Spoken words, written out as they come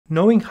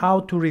Knowing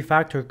how to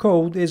refactor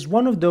code is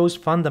one of those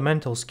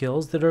fundamental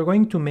skills that are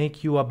going to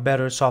make you a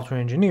better software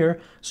engineer,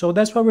 so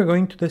that's what we're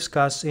going to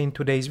discuss in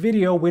today's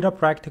video with a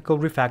practical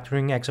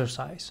refactoring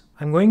exercise.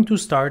 I'm going to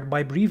start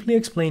by briefly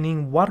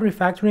explaining what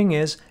refactoring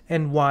is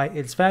and why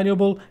it's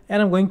valuable,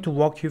 and I'm going to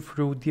walk you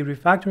through the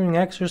refactoring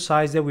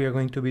exercise that we are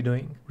going to be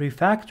doing.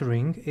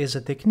 Refactoring is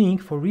a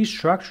technique for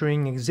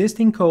restructuring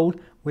existing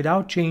code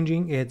without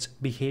changing its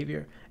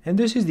behavior. And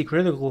this is the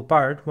critical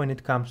part when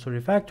it comes to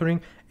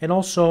refactoring, and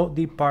also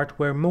the part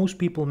where most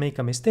people make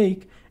a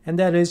mistake, and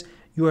that is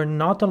you are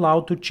not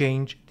allowed to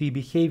change the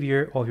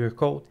behavior of your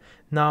code.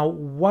 Now,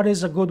 what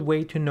is a good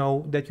way to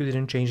know that you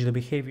didn't change the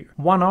behavior?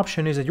 One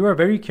option is that you are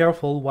very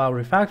careful while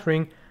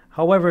refactoring.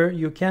 However,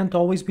 you can't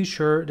always be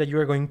sure that you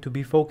are going to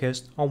be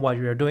focused on what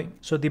you are doing.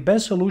 So the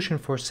best solution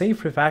for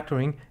safe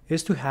refactoring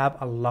is to have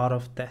a lot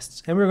of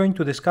tests. And we're going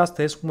to discuss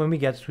this when we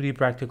get to the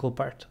practical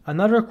part.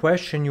 Another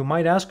question you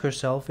might ask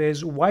yourself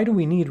is, why do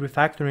we need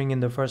refactoring in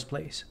the first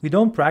place? We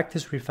don't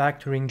practice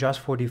refactoring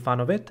just for the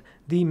fun of it.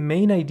 The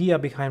main idea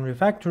behind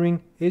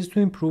refactoring is to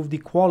improve the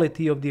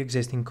quality of the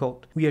existing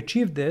code. We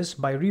achieve this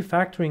by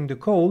refactoring the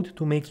code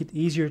to make it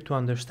easier to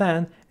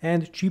understand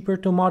and cheaper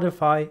to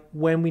modify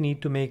when we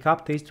need to make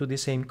updates to the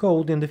same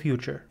code in the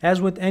future.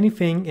 As with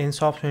anything in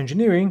software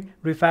engineering,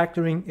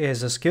 refactoring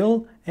is a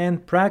skill,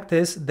 and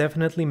practice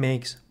definitely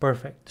makes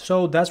perfect.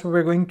 So that's what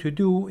we're going to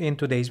do in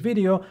today's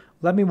video.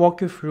 Let me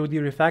walk you through the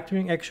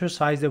refactoring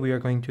exercise that we are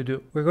going to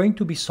do. We're going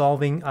to be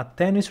solving a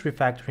tennis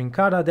refactoring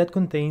kata that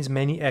contains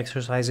many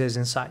exercises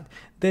inside.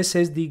 This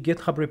is the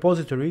GitHub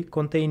repository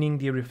containing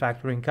the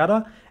refactoring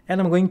kata, and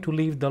I'm going to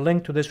leave the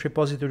link to this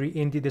repository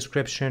in the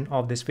description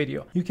of this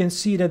video. You can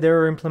see that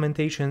there are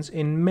implementations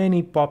in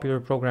many popular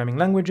programming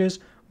languages.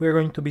 We're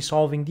going to be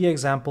solving the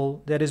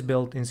example that is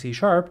built in C#,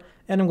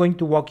 and I'm going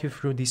to walk you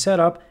through the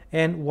setup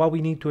and what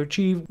we need to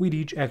achieve with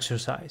each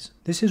exercise.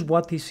 This is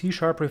what the C#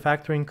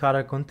 refactoring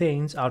kata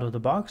contains out of the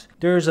box.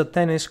 There is a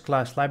tennis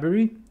class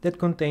library that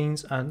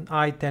contains an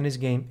iTennis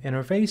game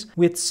interface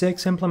with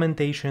 6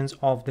 implementations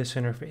of this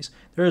interface.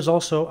 There is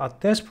also a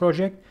test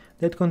project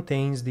that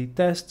contains the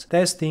tests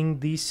testing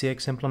these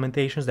 6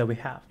 implementations that we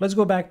have. Let's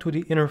go back to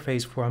the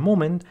interface for a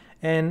moment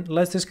and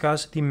let's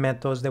discuss the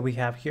methods that we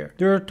have here.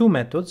 There are 2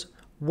 methods.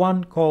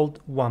 One called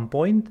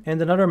onePoint and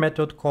another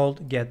method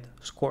called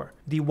getScore.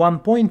 The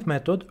onePoint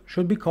method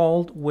should be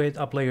called with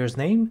a player's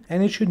name,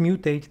 and it should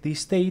mutate the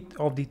state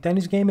of the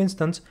tennis game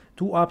instance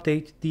to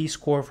update the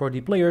score for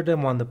the player that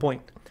won the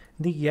point.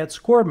 The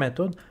getScore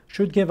method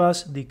should give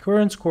us the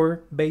current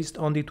score based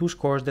on the 2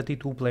 scores that the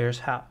 2 players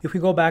have. If we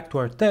go back to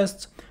our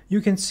tests,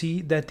 you can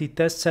see that the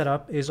test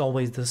setup is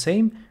always the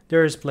same.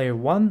 There is player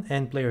 1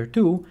 and player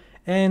 2,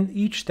 and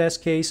each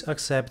test case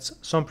accepts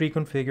some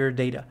pre-configured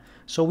data.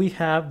 So we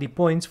have the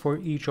points for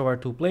each of our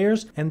 2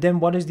 players, and then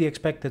what is the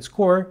expected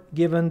score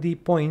given the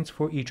points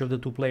for each of the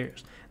 2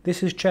 players.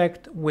 This is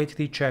checked with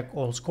the check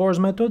all scores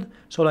method.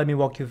 So let me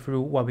walk you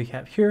through what we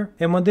have here.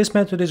 And what this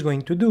method is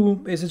going to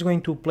do is it's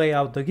going to play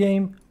out the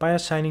game by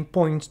assigning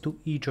points to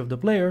each of the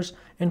players,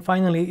 and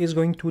finally is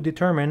going to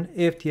determine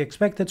if the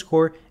expected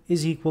score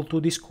is equal to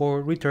the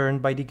score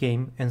returned by the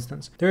game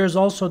instance. There is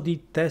also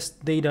the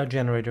test data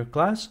generator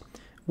class,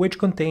 which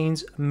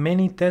contains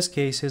many test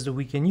cases that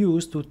we can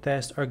use to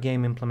test our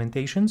game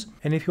implementations.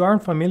 And if you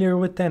aren't familiar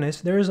with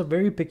tennis, there is a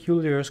very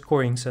peculiar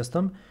scoring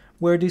system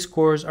where the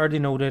scores are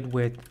denoted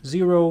with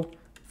 0,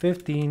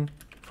 15,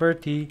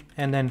 30,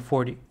 and then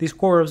 40. The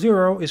score of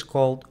 0 is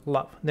called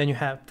love. Then you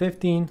have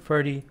 15,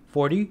 30,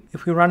 40.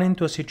 If we run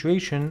into a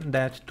situation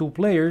that 2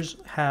 players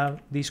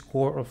have the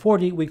score of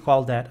 40, we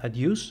call that a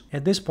deuce.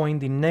 At this point,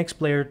 the next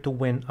player to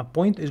win a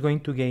point is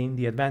going to gain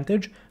the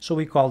advantage. So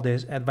we call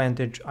this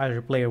advantage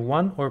either player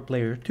 1 or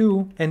player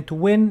 2. And to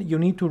win, you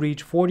need to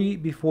reach 40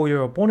 before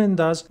your opponent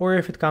does, or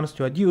if it comes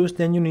to a deuce,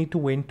 then you need to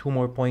win 2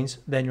 more points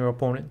than your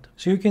opponent.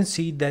 So you can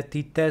see that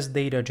the test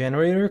data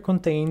generator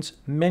contains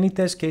many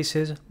test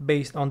cases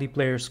based on the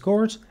player's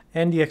scores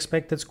and the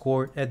expected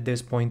score at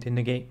this point in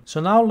the game. So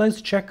now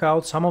let's check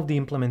out some of the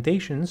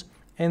implementations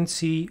and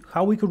see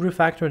how we could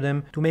refactor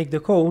them to make the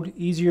code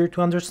easier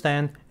to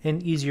understand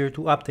and easier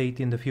to update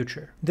in the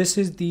future. This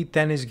is the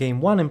tennis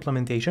game 1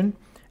 implementation,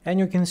 and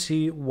you can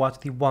see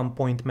what the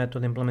onePoint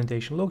method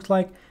implementation looks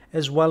like,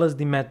 as well as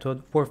the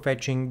method for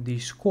fetching the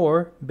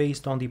score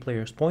based on the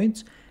player's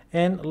points.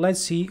 And let's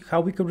see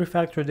how we could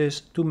refactor this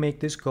to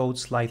make this code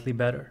slightly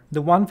better.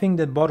 The one thing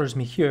that bothers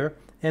me here,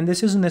 and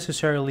this isn't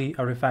necessarily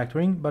a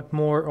refactoring, but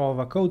more of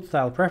a code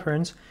style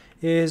preference,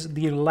 is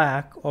the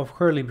lack of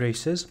curly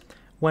braces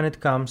when it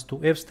comes to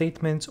if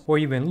statements or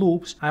even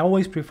loops. I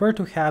always prefer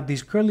to have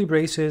these curly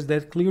braces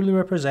that clearly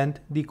represent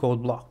the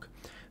code block.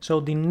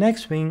 So the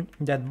next thing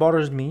that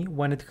bothers me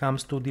when it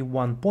comes to the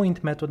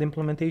onePoint method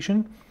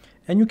implementation,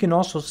 and you can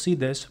also see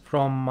this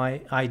from my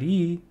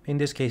IDE, in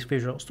this case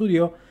Visual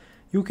Studio,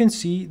 you can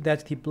see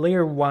that the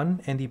player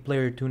 1 and the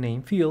player 2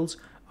 name fields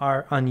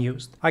are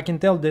unused. I can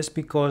tell this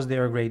because they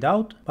are grayed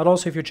out, but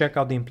also if you check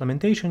out the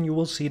implementation, you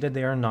will see that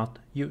they are not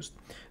used.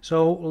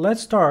 So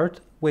let's start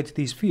with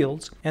these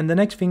fields. And the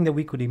next thing that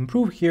we could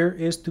improve here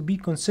is to be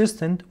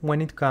consistent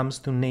when it comes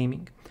to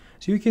naming.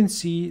 So you can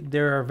see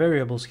there are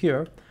variables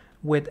here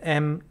with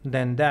M,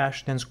 then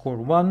dash, then score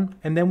 1,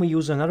 and then we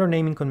use another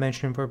naming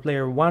convention for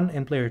player 1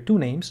 and player 2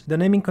 names. The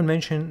naming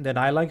convention that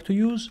I like to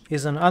use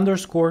is an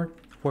underscore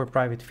for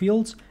private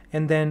fields,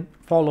 and then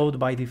followed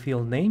by the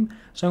field name.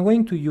 So I'm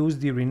going to use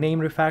the rename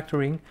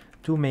refactoring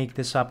to make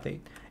this update.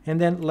 And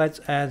then let's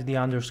add the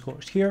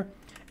underscores here.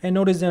 And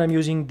notice that I'm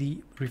using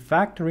the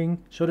refactoring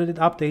so that it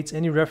updates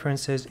any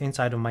references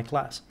inside of my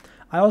class.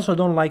 I also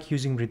don't like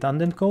using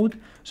redundant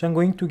code, so I'm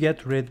going to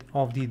get rid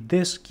of the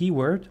this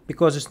keyword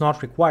because it's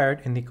not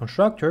required in the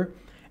constructor.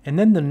 And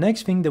then the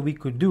next thing that we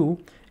could do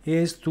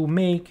is to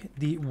make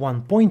the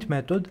onPoint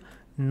method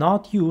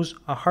not use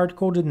a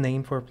hard-coded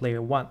name for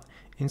player 1.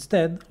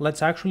 Instead,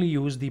 let's actually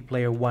use the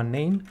player 1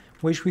 name,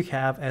 which we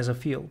have as a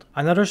field.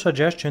 Another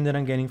suggestion that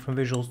I'm getting from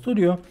Visual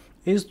Studio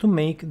is to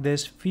make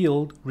this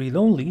field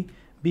read-only,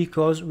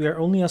 because we are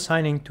only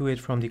assigning to it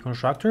from the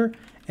constructor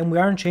and we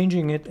aren't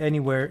changing it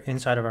anywhere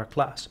inside of our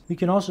class. We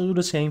can also do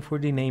the same for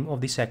the name of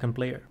the second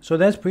player. So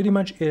that's pretty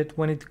much it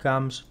when it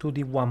comes to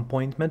the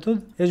onPoint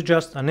method. It's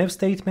just an if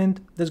statement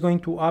that's going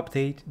to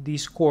update the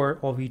score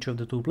of each of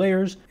the two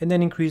players and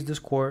then increase the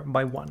score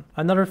by 1.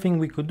 Another thing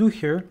we could do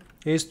here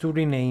is to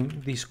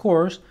rename the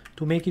scores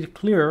to make it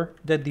clear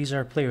that these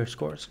are player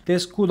scores.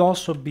 This could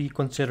also be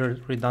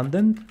considered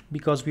redundant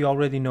because we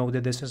already know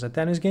that this is a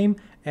tennis game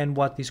and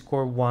what the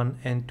score 1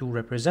 and 2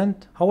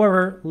 represent.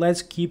 However,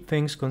 let's keep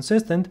things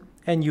consistent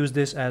and use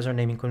this as our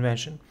naming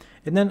convention.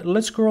 And then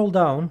let's scroll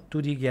down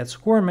to the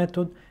getScore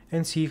method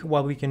and see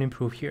what we can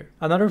improve here.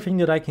 Another thing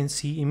that I can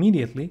see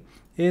immediately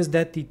is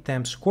that the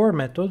tempScore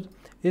method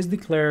is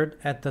declared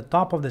at the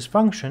top of this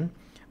function,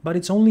 but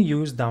it's only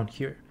used down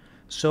here.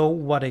 So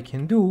what I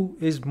can do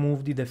is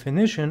move the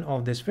definition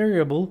of this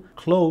variable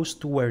close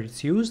to where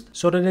it's used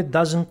so that it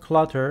doesn't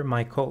clutter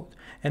my code.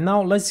 And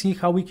now let's see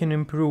how we can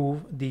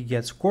improve the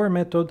getScore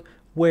method,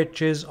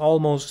 which is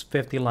almost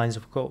 50 lines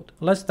of code.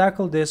 Let's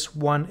tackle this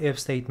one if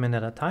statement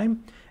at a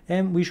time,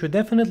 and we should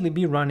definitely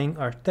be running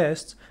our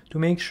tests to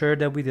make sure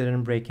that we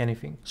didn't break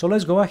anything. So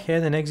let's go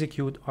ahead and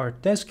execute our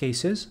test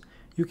cases.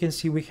 You can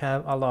see we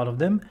have a lot of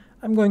them.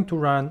 I'm going to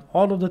run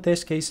all of the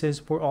test cases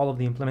for all of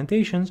the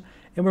implementations,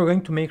 and we're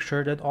going to make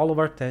sure that all of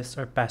our tests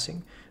are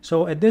passing.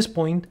 So at this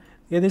point,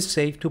 it is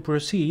safe to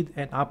proceed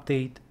and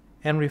update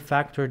and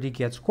refactor the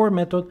getScore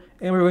method,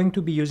 and we're going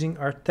to be using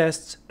our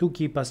tests to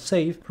keep us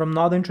safe from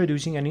not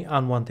introducing any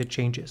unwanted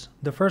changes.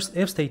 The first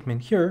if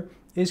statement here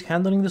is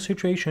handling the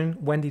situation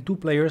when the two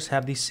players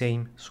have the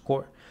same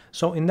score.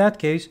 So in that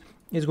case,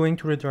 it's going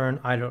to return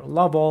either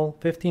love all,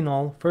 15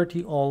 all,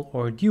 30 all,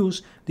 or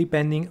deuce,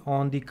 depending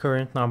on the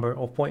current number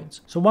of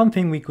points. So one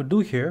thing we could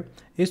do here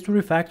is to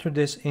refactor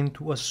this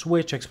into a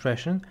switch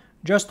expression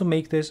just to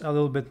make this a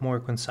little bit more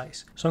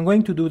concise. So I'm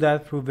going to do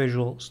that through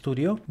Visual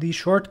Studio. The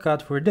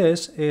shortcut for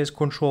this is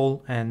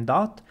Control and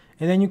dot,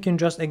 and then you can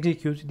just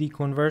execute the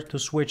convert to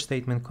switch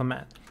statement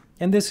command.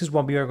 And this is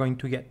what we are going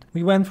to get.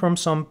 We went from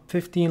some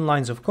 15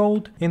 lines of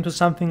code into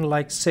something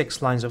like 6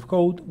 lines of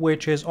code,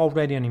 which is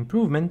already an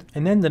improvement.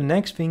 And then the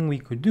next thing we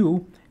could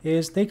do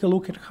is take a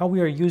look at how we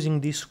are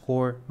using the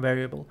score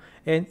variable.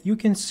 And you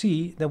can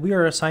see that we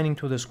are assigning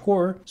to the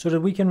score so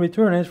that we can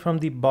return it from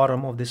the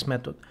bottom of this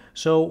method.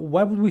 So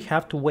why would we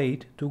have to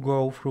wait to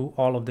go through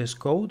all of this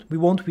code? We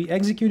won't be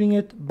executing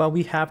it, but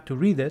we have to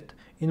read it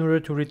in order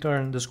to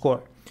return the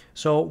score.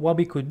 So what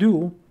we could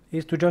do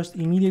is to just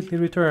immediately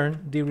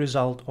return the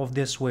result of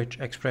this switch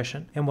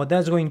expression. And what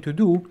that's going to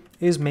do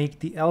is make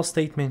the else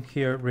statement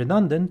here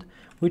redundant,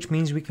 which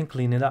means we can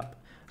clean it up.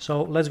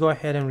 So let's go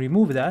ahead and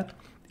remove that.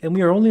 And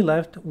we are only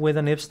left with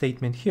an if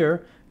statement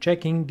here,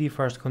 checking the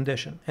first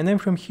condition. And then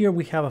from here,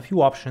 we have a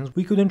few options.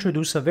 We could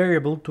introduce a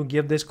variable to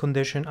give this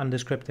condition a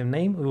descriptive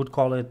name. We would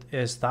call it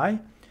isTie.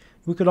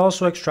 We could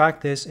also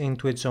extract this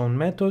into its own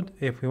method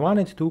if we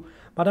wanted to,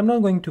 but I'm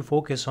not going to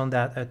focus on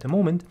that at the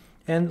moment.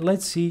 And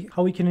let's see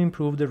how we can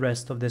improve the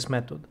rest of this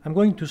method. I'm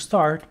going to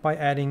start by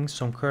adding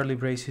some curly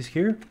braces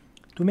here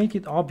to make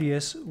it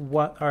obvious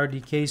what are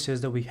the cases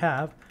that we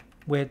have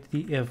with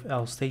the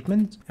if-else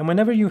statement. And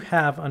whenever you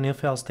have an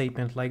if-else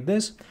statement like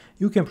this,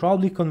 you can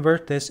probably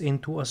convert this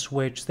into a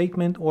switch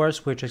statement or a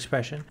switch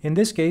expression. In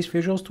this case,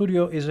 Visual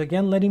Studio is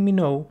again letting me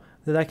know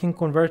that I can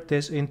convert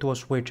this into a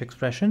switch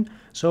expression.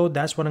 So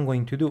that's what I'm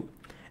going to do.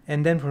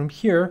 And then from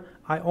here,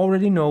 I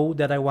already know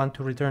that I want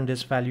to return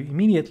this value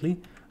immediately.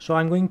 So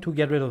I'm going to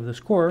get rid of the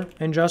score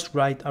and just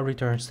write a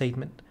return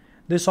statement.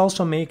 This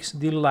also makes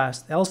the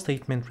last else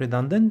statement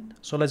redundant,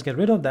 so let's get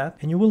rid of that,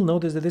 and you will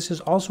notice that this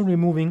is also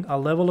removing a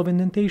level of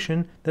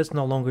indentation that's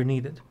no longer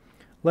needed.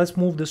 let's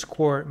move the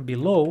score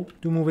below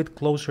to move it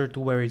closer to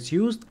where it's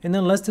used, and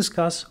then let's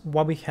discuss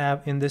what we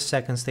have in this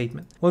second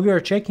statement. What we are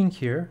checking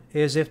here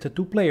is if the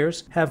two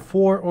players have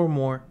 4 or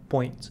more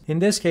points. In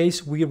this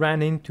case, we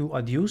ran into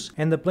a deuce,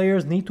 and the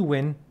players need to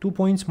win 2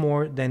 points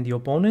more than the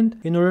opponent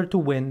in order to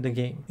win the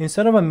game.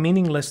 Instead of a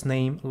meaningless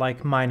name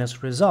like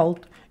minus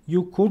result,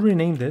 you could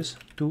rename this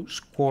to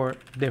score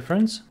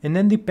difference, and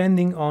then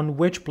depending on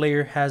which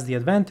player has the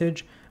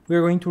advantage, we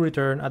are going to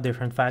return a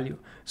different value.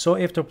 So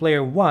if the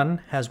player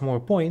 1 has more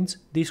points,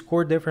 the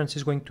score difference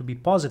is going to be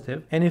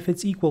positive, and if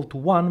it's equal to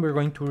 1, we're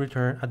going to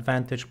return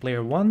advantage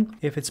player 1.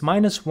 If it's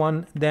minus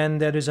 1, then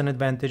there is an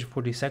advantage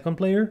for the second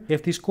player.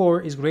 If the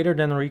score is greater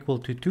than or equal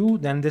to 2,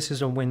 then this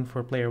is a win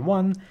for player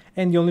 1,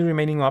 and the only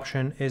remaining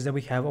option is that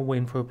we have a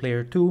win for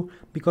player 2,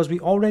 because we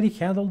already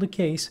handled the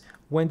case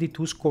when the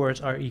two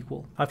scores are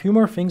equal. A few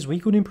more things we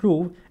could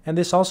improve, and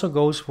this also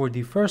goes for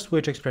the first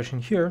switch expression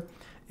here,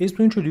 is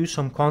to introduce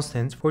some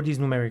constants for these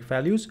numeric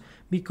values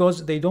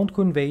because they don't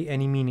convey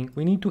any meaning.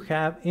 We need to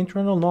have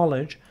internal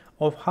knowledge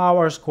of how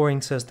our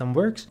scoring system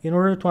works in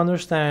order to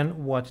understand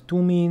what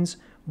 2 means,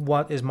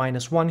 what is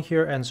minus 1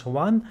 here, and so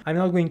on. I'm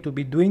not going to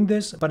be doing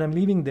this, but I'm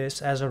leaving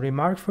this as a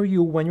remark for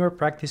you when you're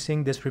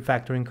practicing this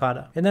refactoring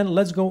kata. And then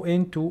let's go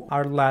into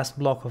our last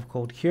block of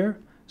code here.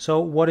 So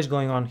what is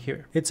going on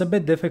here? It's a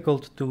bit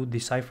difficult to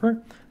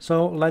decipher,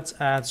 so let's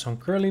add some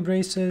curly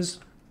braces.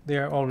 They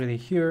are already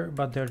here,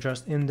 but they're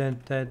just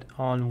indented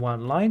on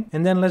one line.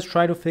 And then let's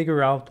try to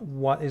figure out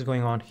what is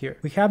going on here.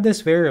 We have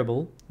this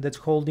variable that's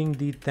holding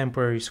the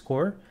temporary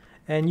score,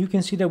 and you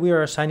can see that we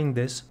are assigning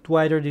this to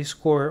either the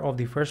score of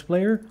the first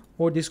player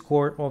or the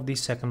score of the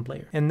second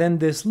player. And then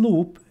this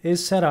loop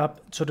is set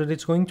up so that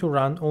it's going to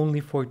run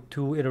only for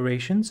 2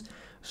 iterations.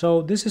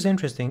 So this is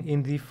interesting.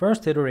 In the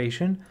first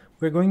iteration,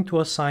 we're going to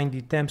assign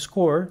the temp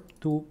score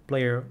to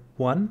player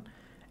 1.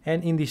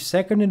 And in the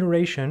second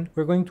iteration,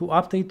 we're going to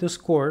update the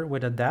score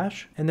with a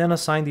dash and then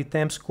assign the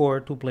temp score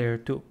to player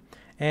 2.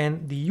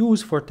 And the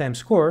use for temp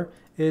score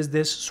is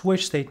this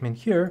switch statement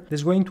here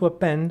that's going to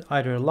append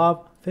either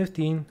love,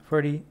 15,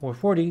 30, or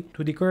 40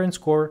 to the current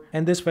score,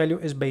 and this value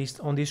is based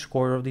on the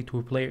score of the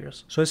two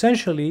players. So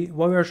essentially,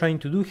 what we are trying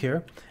to do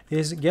here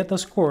is get a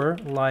score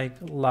like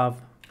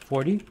love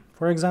 40,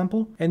 for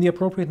example, and the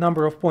appropriate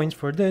number of points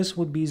for this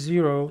would be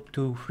 0,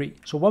 2, 3.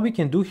 So what we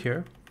can do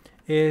here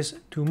is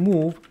to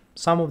move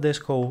some of this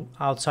code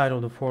outside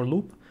of the for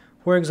loop.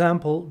 For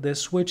example,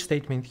 this switch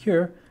statement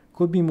here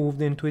could be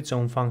moved into its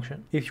own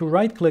function. If you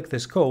right-click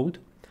this code,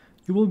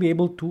 you will be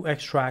able to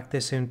extract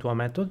this into a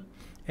method.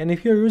 And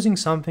if you're using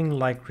something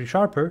like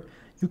ReSharper,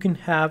 you can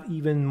have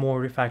even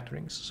more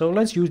refactorings. So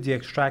let's use the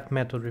extract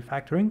method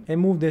refactoring and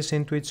move this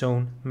into its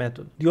own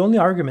method. The only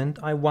argument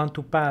I want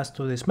to pass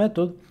to this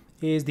method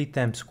is the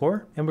temp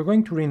score, and we're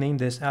going to rename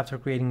this after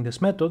creating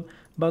this method,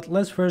 but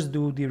let's first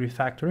do the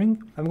refactoring.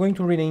 I'm going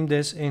to rename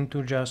this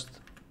into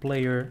just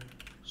player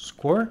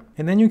score,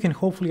 and then you can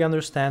hopefully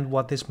understand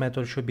what this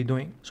method should be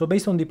doing. So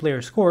based on the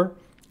player score,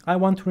 I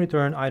want to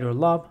return either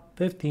love,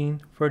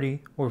 15, 30,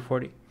 or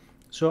 40.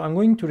 So I'm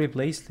going to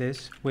replace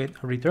this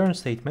with a return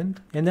statement,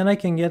 and then I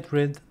can get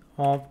rid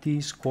of the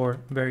score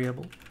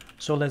variable.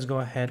 So let's go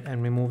ahead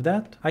and remove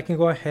that. I can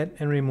go ahead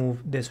and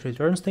remove this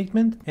return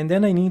statement, and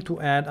then I need to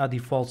add a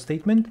default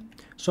statement.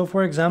 So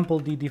for example,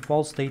 the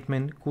default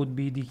statement could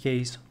be the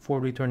case for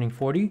returning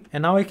 40,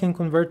 and now I can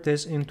convert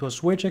this into a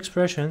switch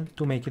expression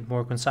to make it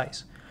more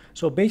concise.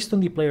 So based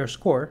on the player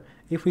score,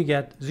 if we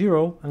get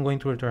 0, I'm going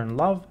to return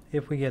love.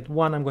 If we get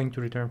 1, I'm going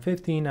to return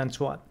 15, and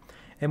so on.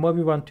 And what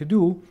we want to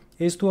do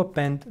is to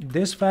append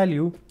this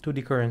value to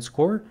the current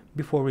score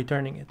before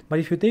returning it. But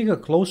if you take a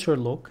closer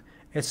look,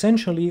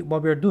 essentially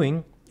what we're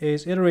doing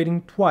is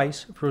iterating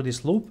twice through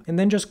this loop and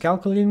then just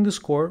calculating the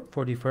score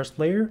for the first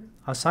player,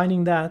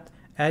 assigning that,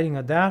 adding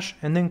a dash,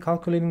 and then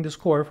calculating the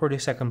score for the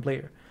second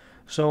player.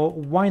 So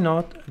why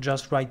not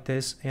just write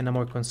this in a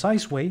more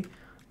concise way?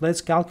 Let's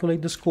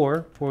calculate the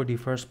score for the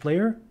first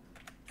player,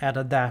 add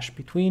a dash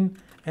between,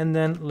 and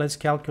then let's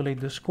calculate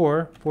the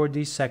score for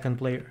the second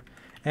player.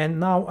 And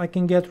now I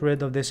can get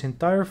rid of this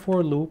entire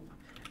for loop,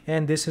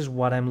 and this is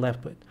what I'm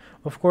left with.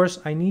 Of course,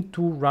 I need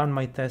to run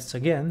my tests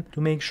again to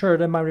make sure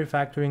that my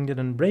refactoring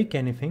didn't break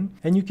anything,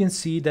 and you can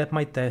see that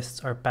my tests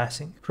are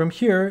passing. From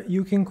here,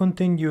 you can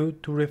continue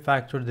to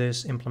refactor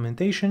this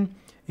implementation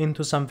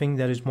into something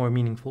that is more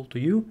meaningful to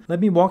you.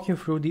 Let me walk you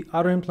through the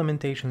other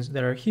implementations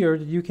that are here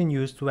that you can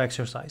use to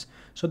exercise.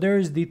 So there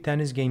is the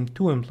tennis game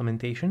 2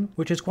 implementation,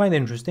 which is quite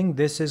interesting.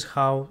 This is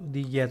how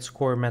the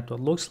getScore method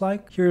looks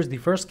like. Here's the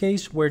first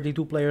case where the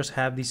two players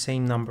have the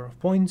same number of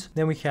points.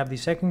 Then we have the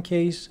second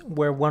case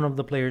where one of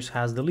the players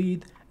has the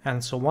lead,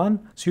 and so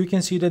on. So you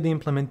can see that the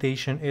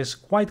implementation is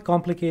quite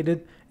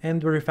complicated, and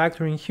the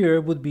refactoring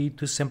here would be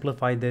to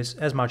simplify this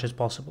as much as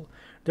possible.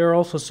 There are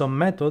also some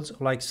methods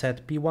like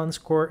set P1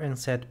 score and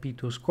set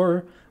P2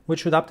 score,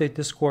 which should update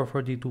the score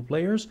for the two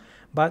players,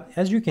 but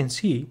as you can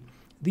see,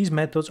 these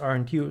methods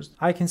aren't used.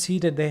 I can see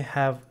that they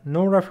have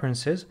no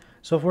references,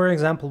 so for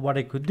example what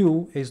I could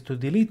do is to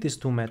delete these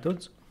two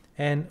methods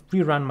and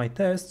rerun my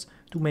tests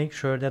to make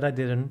sure that I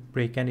didn't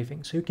break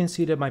anything. So you can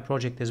see that my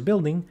project is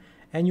building,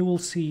 and you will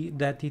see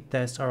that the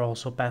tests are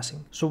also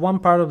passing. So one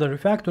part of the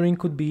refactoring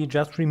could be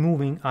just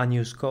removing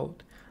unused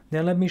code.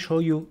 Then let me show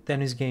you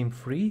Tennis Game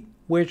 3,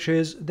 which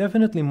is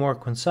definitely more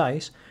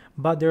concise,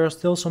 but there are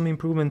still some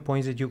improvement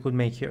points that you could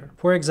make here.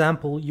 For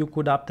example, you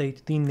could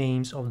update the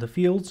names of the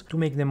fields to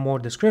make them more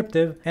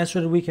descriptive, and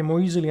so that we can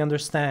more easily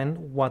understand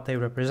what they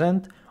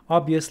represent.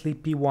 Obviously,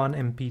 P1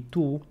 and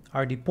P2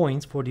 are the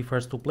points for the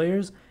first two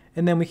players,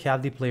 and then we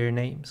have the player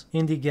names.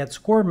 In the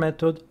getScore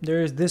method,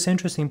 there is this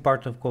interesting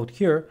part of code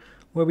here,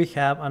 where we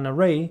have an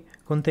array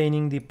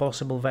containing the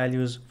possible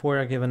values for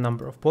a given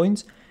number of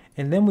points,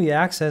 and then we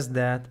access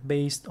that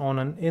based on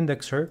an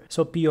indexer.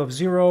 So P of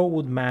 0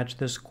 would match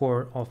the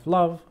score of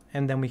love,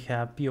 and then we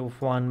have P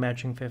of 1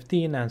 matching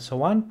 15, and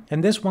so on.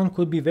 And this one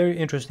could be very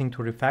interesting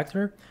to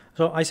refactor.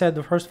 So I said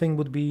the first thing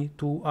would be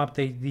to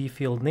update the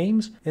field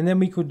names, and then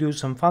we could do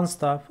some fun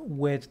stuff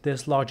with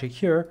this logic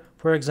here.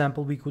 For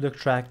example, we could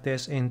extract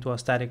this into a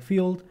static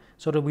field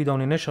so that we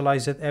don't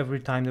initialize it every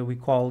time that we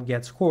call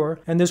getScore,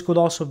 and this could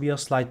also be a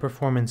slight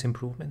performance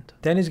improvement.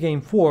 Tennis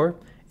Game 4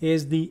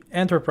 is the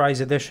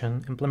Enterprise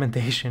Edition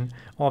implementation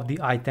of the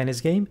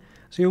iTennis game.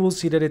 So you will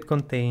see that it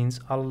contains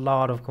a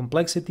lot of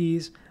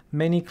complexities,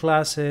 many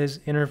classes,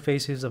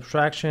 interfaces,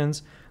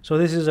 abstractions. So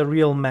this is a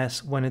real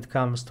mess when it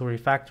comes to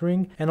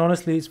refactoring. And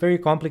honestly, it's very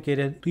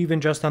complicated to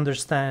even just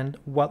understand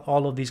what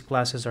all of these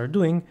classes are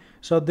doing.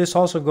 So this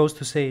also goes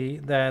to say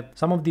that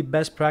some of the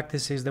best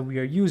practices that we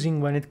are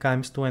using when it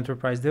comes to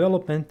enterprise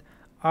development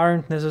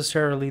aren't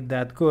necessarily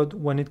that good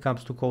when it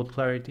comes to code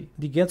clarity.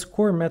 The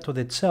getScore method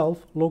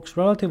itself looks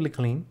relatively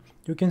clean.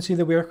 You can see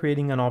that we are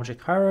creating an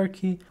object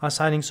hierarchy,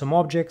 assigning some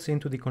objects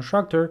into the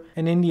constructor,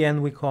 and in the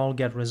end we call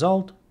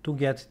getResult to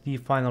get the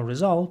final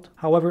result.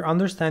 However,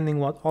 understanding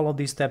what all of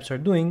these steps are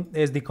doing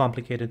is the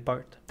complicated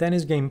part.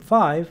 Tennis Game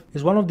 5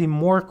 is one of the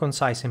more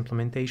concise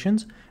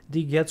implementations.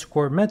 The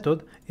getScore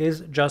method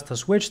is just a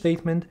switch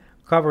statement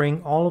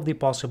covering all of the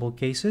possible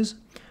cases,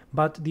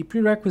 but the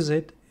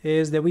prerequisite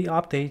is that we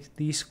update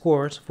the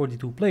scores for the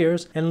two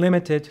players and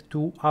limit it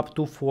to up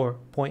to 4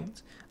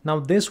 points. Now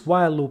this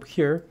while loop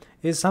here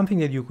is something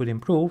that you could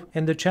improve,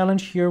 and the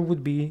challenge here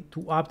would be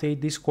to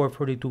update the score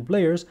for the two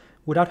players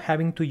without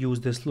having to use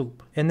this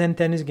loop. And then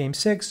Tennis Game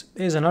 6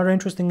 is another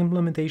interesting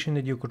implementation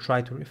that you could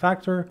try to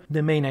refactor.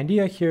 The main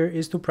idea here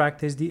is to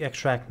practice the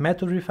extract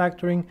method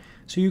refactoring,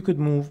 so you could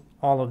move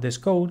all of this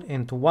code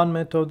into one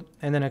method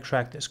and then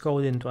extract this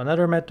code into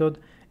another method,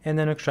 and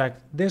then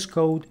extract this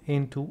code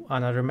into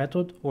another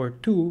method or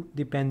two,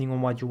 depending on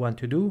what you want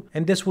to do.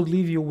 And this would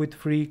leave you with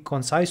 3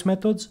 concise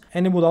methods,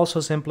 and it would also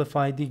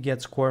simplify the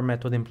getScore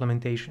method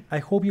implementation. I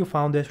hope you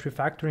found this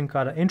refactoring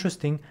kata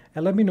interesting,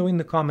 and let me know in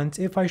the comments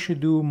if I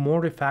should do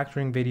more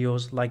refactoring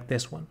videos like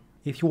this one.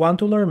 If you want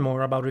to learn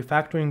more about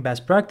refactoring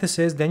best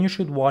practices, then you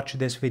should watch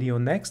this video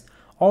next.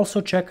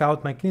 Also check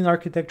out my clean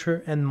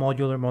architecture and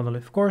modular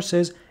monolith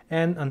courses,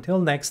 and until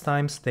next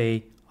time,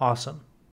 stay awesome.